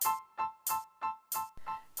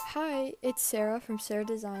Hi, it's Sarah from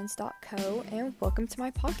sarahdesigns.co, and welcome to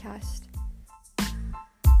my podcast.